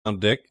Now,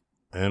 Dick,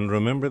 and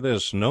remember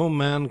this, no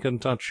man can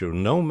touch you.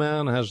 No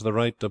man has the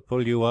right to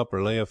pull you up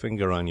or lay a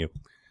finger on you.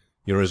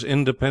 You're as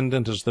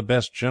independent as the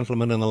best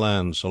gentleman in the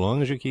land, so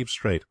long as you keep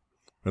straight.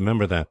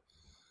 Remember that.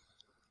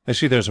 I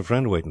see there's a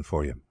friend waiting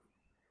for you."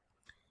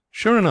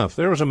 Sure enough,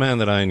 there was a man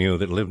that I knew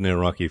that lived near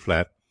Rocky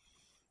Flat.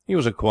 He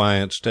was a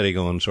quiet,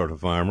 steady-going sort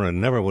of farmer,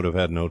 and never would have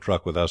had no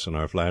truck with us in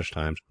our flash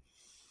times.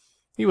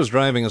 He was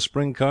driving a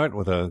spring cart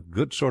with a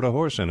good sort of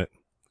horse in it.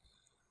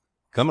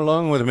 "Come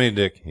along with me,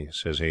 Dick,"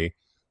 says he.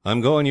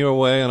 "I'm going your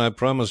way, and I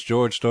promised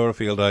George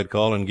Storefield I'd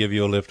call and give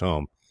you a lift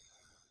home.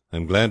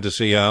 I'm glad to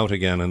see you out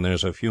again, and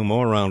there's a few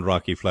more round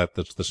Rocky Flat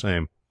that's the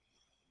same."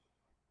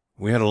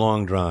 We had a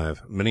long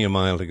drive, many a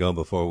mile to go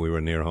before we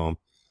were near home.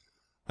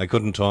 I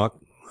couldn't talk.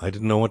 I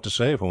didn't know what to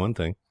say, for one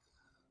thing.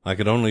 I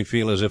could only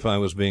feel as if I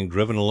was being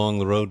driven along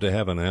the road to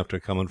heaven after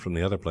coming from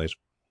the other place.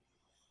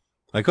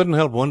 I couldn't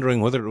help wondering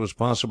whether it was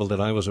possible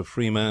that I was a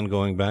free man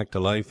going back to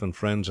life and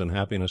friends and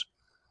happiness.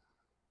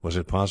 Was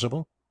it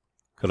possible?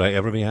 Could I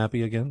ever be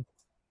happy again?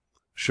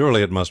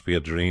 Surely it must be a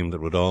dream that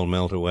would all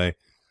melt away,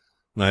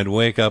 and I'd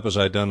wake up as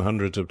I'd done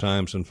hundreds of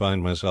times and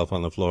find myself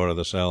on the floor of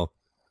the cell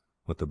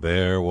with the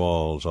bare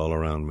walls all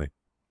around me.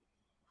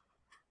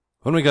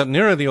 When we got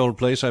nearer the old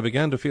place I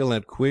began to feel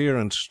that queer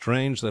and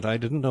strange that I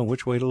didn't know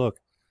which way to look.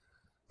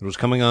 It was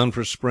coming on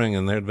for spring,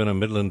 and there'd been a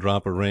middling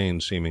drop of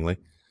rain, seemingly,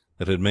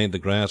 that had made the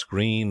grass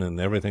green and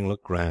everything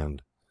look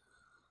grand.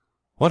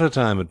 What a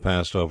time had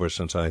passed over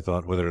since I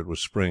thought whether it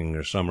was spring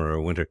or summer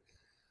or winter.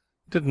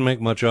 It didn't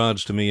make much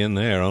odds to me in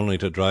there, only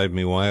to drive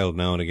me wild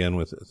now and again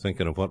with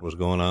thinking of what was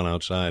going on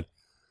outside,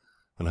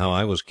 and how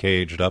I was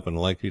caged up and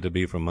likely to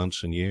be for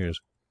months and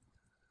years.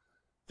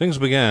 Things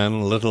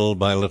began, little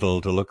by little,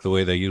 to look the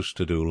way they used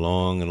to do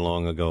long and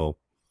long ago.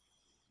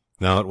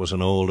 Now it was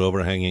an old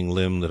overhanging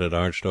limb that had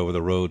arched over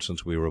the road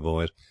since we were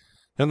boys.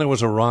 Then there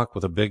was a rock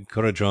with a big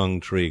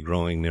currajong tree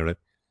growing near it.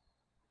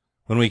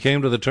 When we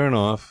came to the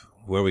turn-off,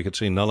 where we could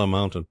see Nulla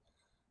Mountain,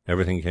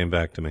 everything came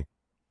back to me.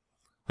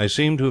 I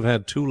seemed to have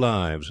had two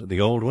lives, the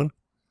old one,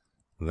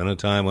 and then a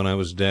time when I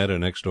was dead or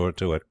next door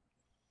to it.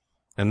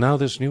 And now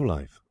this new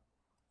life.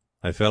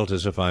 I felt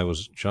as if I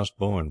was just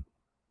born.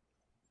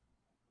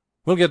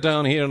 "We'll get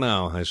down here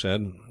now," I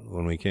said,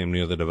 when we came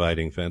near the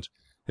dividing fence.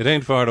 "It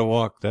ain't far to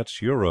walk.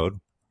 That's your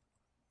road."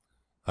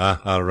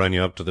 "Ah, I'll run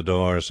you up to the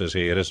door," says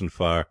he. "It isn't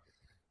far.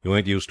 You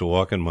ain't used to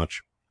walking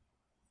much."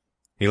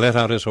 He let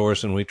out his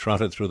horse, and we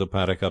trotted through the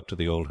paddock up to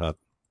the old hut.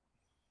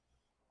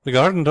 "The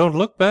garden don't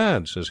look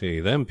bad," says he.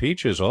 "Them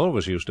peaches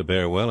always used to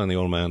bear well in the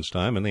old man's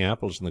time, and the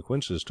apples and the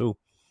quinces too.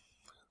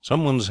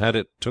 Someone's had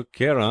it took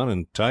care on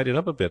and tied it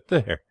up a bit.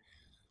 There,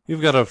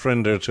 you've got a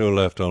friend or two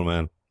left, old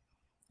man.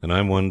 And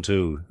I'm one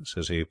too,"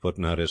 says he,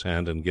 putting out his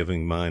hand and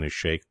giving mine a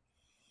shake.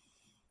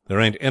 "There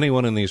ain't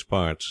anyone in these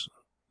parts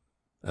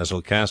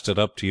as'll cast it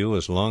up to you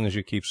as long as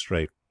you keep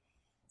straight.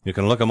 You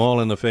can look 'em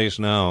all in the face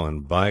now,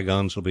 and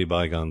bygones'll be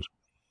bygones."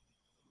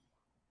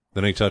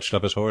 Then he touched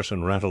up his horse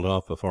and rattled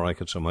off before I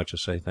could so much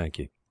as say thank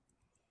ye.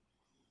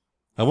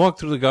 I walked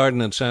through the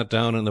garden and sat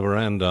down in the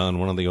verandah on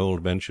one of the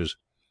old benches.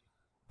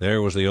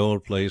 There was the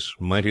old place,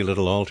 mighty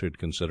little altered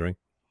considering.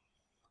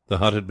 The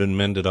hut had been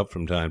mended up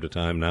from time to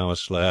time, now a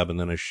slab and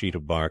then a sheet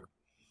of bark,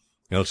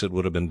 else it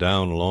would have been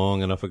down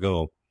long enough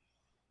ago.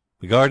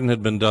 The garden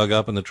had been dug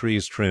up and the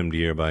trees trimmed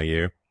year by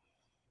year.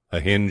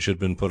 A hinge had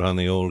been put on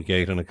the old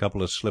gate and a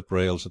couple of slip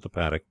rails at the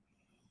paddock.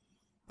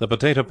 The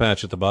potato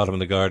patch at the bottom of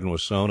the garden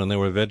was sown, and there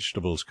were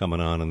vegetables coming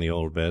on in the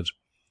old beds.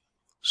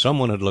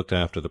 Someone had looked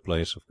after the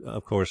place.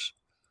 Of course,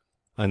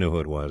 I knew who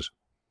it was.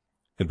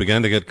 It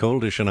began to get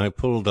coldish, and I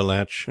pulled the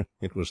latch.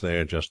 It was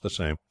there just the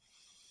same,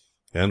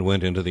 and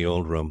went into the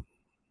old room.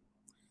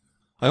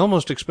 I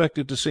almost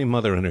expected to see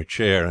Mother in her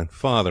chair, and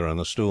Father on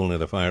the stool near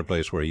the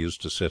fireplace where he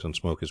used to sit and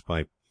smoke his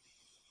pipe.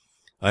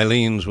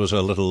 Eileen's was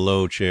a little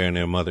low chair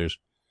near Mother's.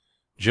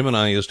 Jim and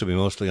I used to be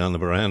mostly on the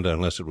verandah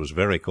unless it was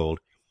very cold,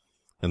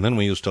 and then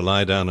we used to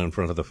lie down in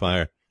front of the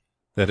fire.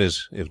 That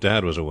is, if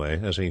Dad was away,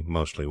 as he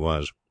mostly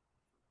was.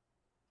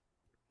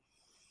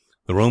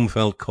 The room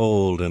felt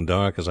cold and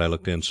dark as I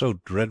looked in, so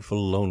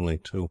dreadful lonely,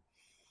 too.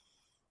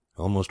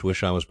 I almost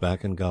wish I was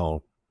back in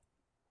Gaul.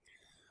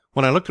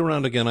 When I looked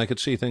around again, I could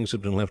see things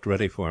had been left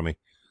ready for me,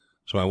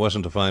 so I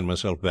wasn't to find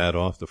myself bad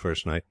off the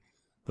first night.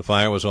 The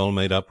fire was all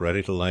made up,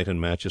 ready to light,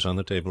 and matches on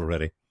the table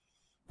ready.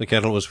 The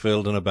kettle was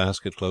filled in a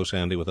basket close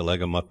handy with a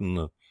leg of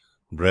mutton,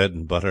 bread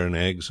and butter and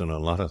eggs and a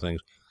lot of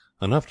things,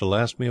 enough to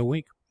last me a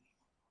week.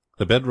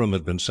 The bedroom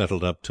had been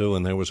settled up, too,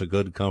 and there was a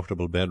good,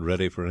 comfortable bed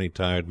ready for any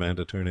tired man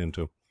to turn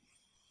into.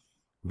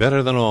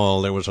 Better than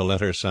all, there was a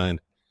letter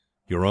signed,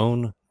 "Your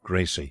own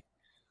Gracie,"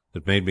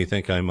 that made me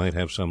think I might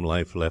have some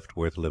life left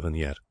worth living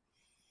yet.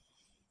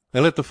 I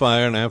lit the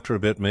fire, and after a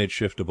bit made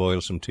shift to boil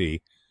some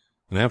tea,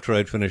 and after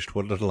I'd finished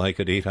what little I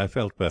could eat, I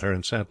felt better,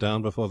 and sat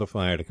down before the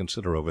fire to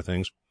consider over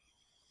things.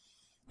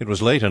 It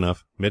was late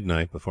enough,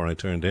 midnight, before I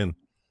turned in.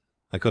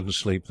 I couldn't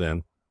sleep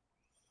then.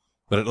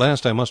 But at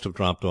last I must have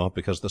dropped off,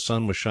 because the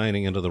sun was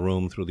shining into the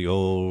room through the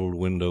old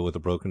window with the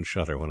broken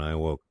shutter when I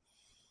awoke.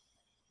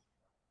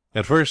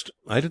 At first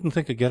I didn't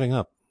think of getting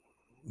up.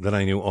 Then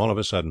I knew all of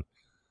a sudden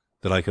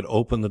that I could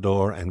open the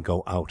door and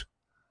go out.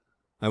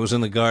 I was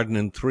in the garden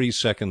in 3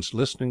 seconds,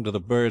 listening to the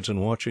birds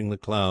and watching the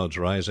clouds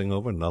rising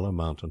over Nulla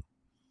Mountain.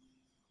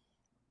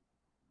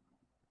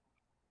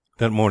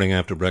 That morning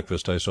after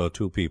breakfast I saw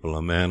 2 people,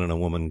 a man and a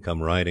woman,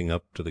 come riding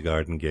up to the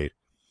garden gate.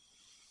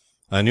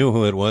 I knew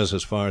who it was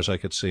as far as I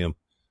could see him: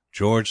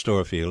 George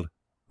Storefield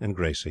and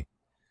Gracie.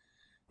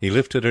 He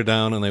lifted her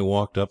down and they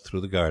walked up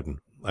through the garden.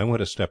 I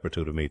went a step or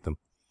two to meet them.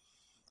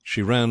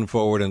 She ran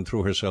forward and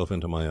threw herself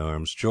into my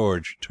arms.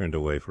 George turned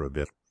away for a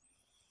bit.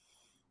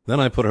 Then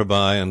I put her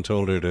by and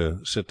told her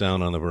to sit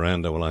down on the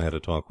veranda while I had a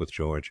talk with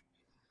George.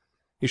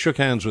 He shook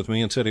hands with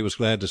me and said he was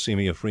glad to see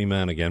me a free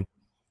man again.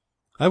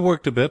 "I've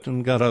worked a bit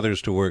and got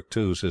others to work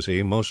too," says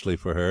he, "mostly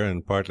for her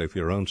and partly for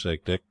your own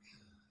sake, Dick.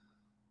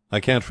 I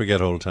can't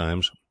forget old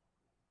times.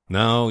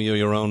 Now you're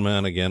your own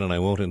man again, and I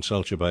won't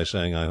insult you by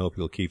saying I hope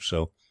you'll keep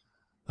so.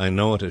 I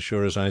know it as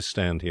sure as I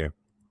stand here."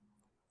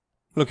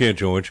 "Look here,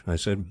 George," I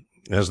said,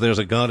 "as there's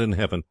a God in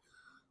heaven,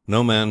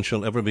 no man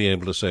shall ever be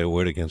able to say a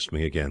word against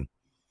me again.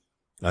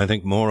 I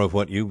think more of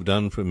what you've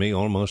done for me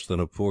almost than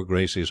of poor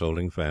Gracie's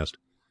holding fast.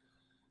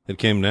 It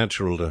came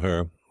natural to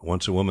her.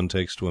 Once a woman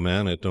takes to a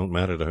man, it don't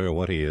matter to her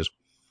what he is.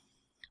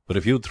 But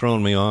if you'd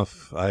thrown me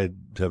off, I'd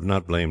have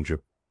not blamed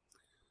you.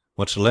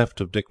 What's left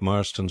of Dick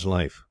Marston's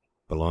life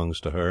belongs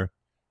to her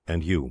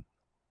and you."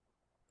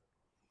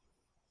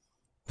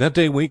 That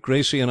day week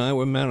Gracie and I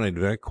were married,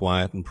 very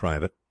quiet and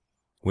private.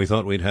 We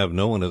thought we'd have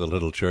no one at the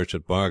little church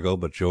at Bargo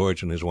but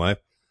George and his wife,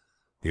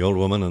 the old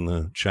woman, and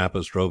the chap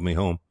as drove me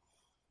home.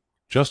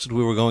 Just as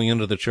we were going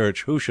into the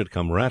church, who should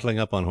come rattling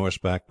up on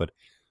horseback but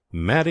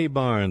Maddie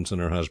Barnes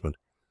and her husband,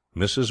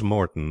 Mrs.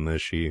 Morton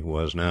as she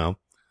was now,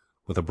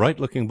 with a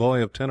bright-looking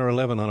boy of 10 or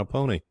 11 on a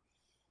pony.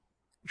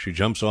 She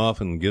jumps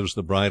off and gives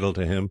the bridle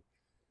to him.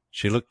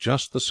 She looked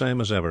just the same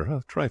as ever,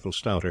 a trifle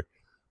stouter,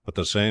 but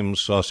the same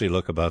saucy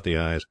look about the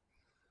eyes.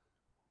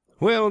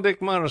 "Well,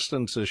 Dick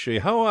Marston," says she,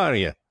 "how are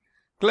you?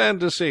 Glad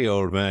to see you,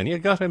 old man. You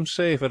got him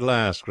safe at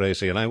last,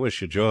 Gracie, and I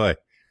wish you joy.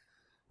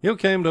 You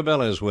came to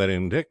Bella's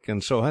wedding, Dick,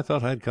 and so I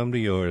thought I'd come to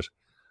yours.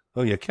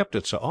 Though you kept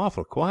it so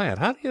awful quiet.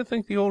 How do you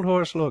think the old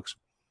horse looks?"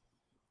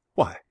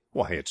 Why,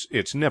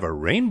 it's never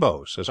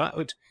Rainbow," says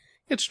I.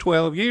 It's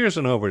 12 years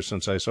and over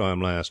since I saw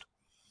him last."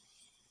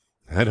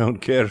 "I don't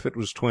care if it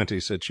was 20,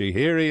 said she.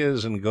 "Here he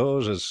is, and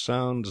goes as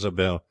sound as a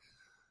bell.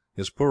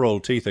 His poor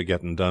old teeth are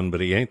getting done,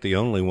 but he ain't the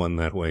only one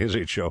that way, is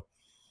he, Joe?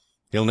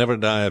 He'll never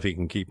die if he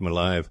can keep him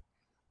alive.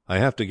 I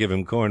have to give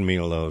him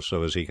cornmeal, though,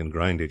 so as he can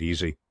grind it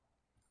easy."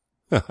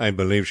 "I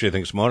believe she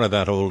thinks more of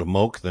that old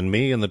moke than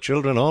me and the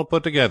children all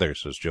put together,"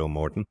 says Joe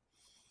Morton.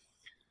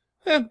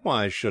 "And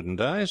why shouldn't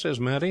I?" says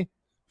Maddie,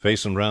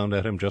 facing round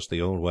at him just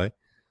the old way.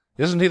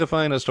 "Isn't he the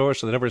finest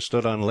horse that ever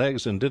stood on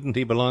legs, and didn't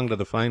he belong to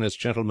the finest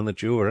gentleman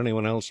that you or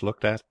anyone else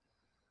looked at?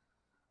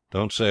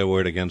 Don't say a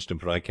word against him,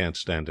 for I can't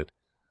stand it.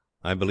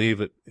 I believe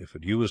that if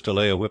you was to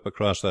lay a whip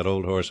across that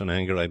old horse in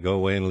anger, I'd go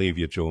away and leave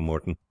you, Joe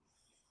Morton.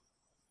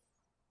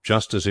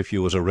 Just as if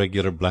you was a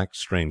regular black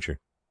stranger.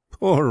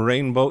 Poor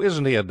Rainbow,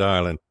 isn't he a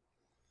darling?"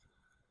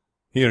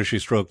 Here she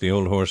stroked the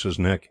old horse's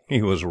neck.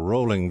 He was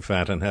rolling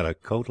fat and had a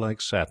coat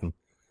like satin.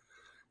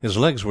 His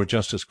legs were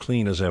just as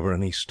clean as ever,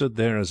 and he stood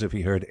there as if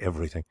he heard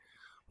everything,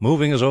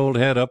 moving his old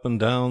head up and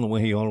down the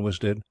way he always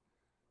did,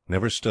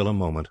 never still a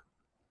moment.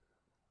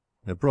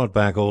 It brought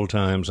back old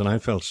times, and I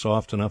felt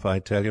soft enough, I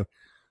tell you.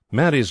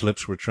 Maddie's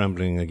lips were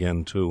trembling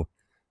again, too,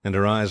 and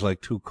her eyes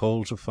like 2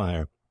 coals of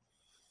fire.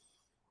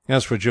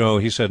 As for Joe,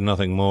 he said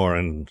nothing more,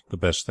 and the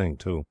best thing,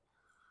 too.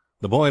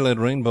 The boy led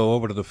Rainbow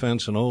over to the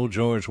fence, and old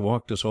George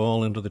walked us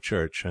all into the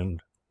church,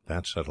 and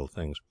that settled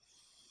things.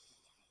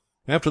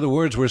 After the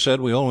words were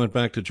said, we all went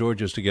back to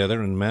George's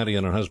together, and Maddie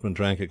and her husband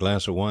drank a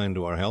glass of wine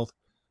to our health,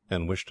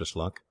 and wished us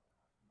luck.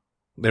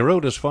 They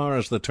rode as far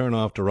as the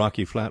turn-off to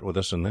Rocky Flat with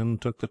us, and then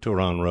took the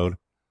Turon road.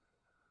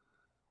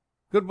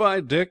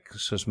 "Good-bye, Dick,"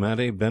 says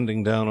Maddie,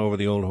 bending down over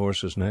the old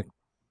horse's neck.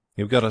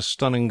 "You've got a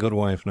stunning good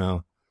wife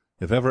now,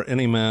 if ever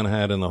any man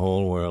had in the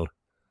whole world.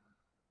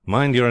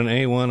 Mind you're an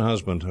A1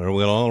 husband, or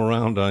we'll all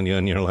round on you,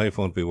 and your life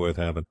won't be worth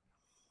having.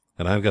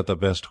 And I've got the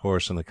best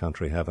horse in the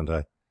country, haven't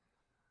I?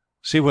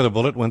 See where the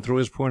bullet went through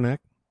his poor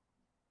neck?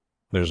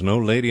 There's no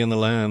lady in the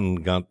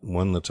land got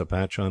one that's a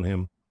patch on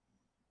him.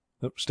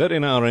 Steady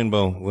now,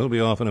 Rainbow. We'll be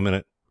off in a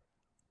minute.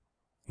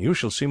 You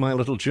shall see my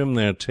little Jim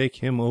there take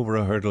him over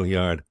a hurdle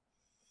yard.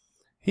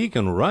 He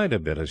can ride a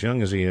bit, as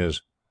young as he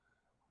is.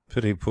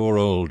 Pity poor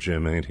old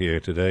Jim ain't here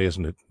today,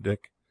 isn't it,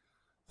 Dick?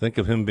 Think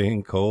of him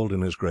being cold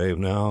in his grave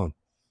now, and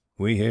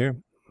we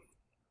here.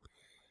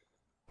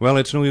 Well,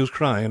 it's no use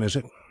crying, is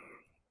it?"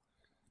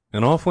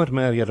 And off went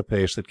Maddie at a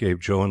pace that gave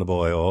Joe and the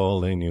boy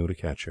all they knew to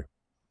catch her.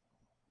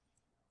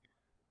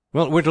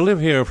 Well, we're to live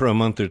here for a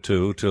month or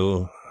two,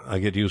 till I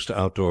get used to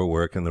outdoor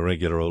work and the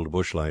regular old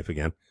bush life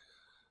again.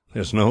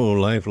 There's no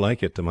life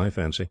like it to my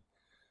fancy.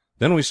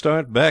 Then we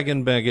start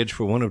bagging baggage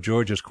for one of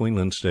George's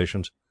Queensland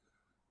stations,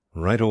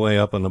 right away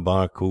up on the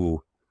Barcoo,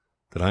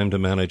 that I'm to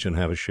manage and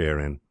have a share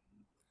in.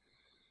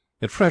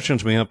 It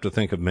freshens me up to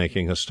think of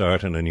making a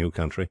start in a new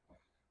country.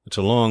 It's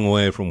a long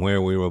way from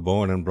where we were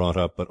born and brought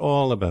up, but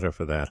all the better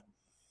for that.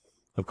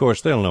 Of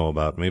course they'll know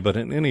about me, but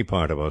in any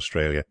part of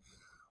Australia,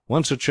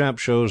 once a chap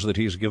shows that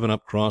he's given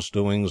up cross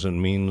doings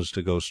and means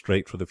to go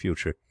straight for the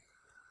future,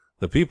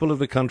 the people of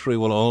the country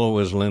will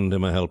always lend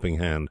him a helping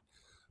hand,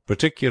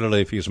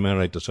 particularly if he's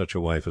married to such a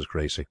wife as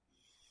Gracey.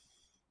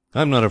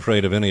 I'm not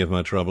afraid of any of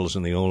my troubles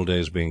in the old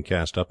days being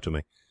cast up to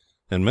me,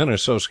 and men are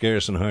so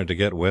scarce and hard to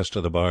get west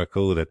of the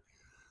Barcoo that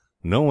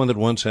no one that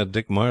once had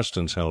Dick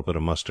Marston's help at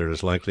a muster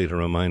is likely to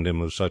remind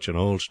him of such an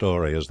old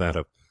story as that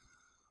of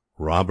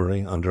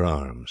robbery under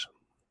arms.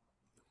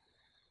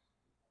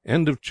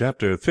 End of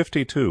chapter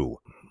 52.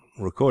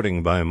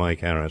 Recording by Mike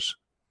Harris.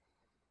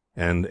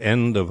 And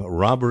end of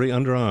Robbery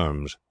Under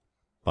Arms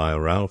by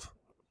Ralph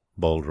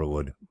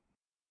Baldrewood.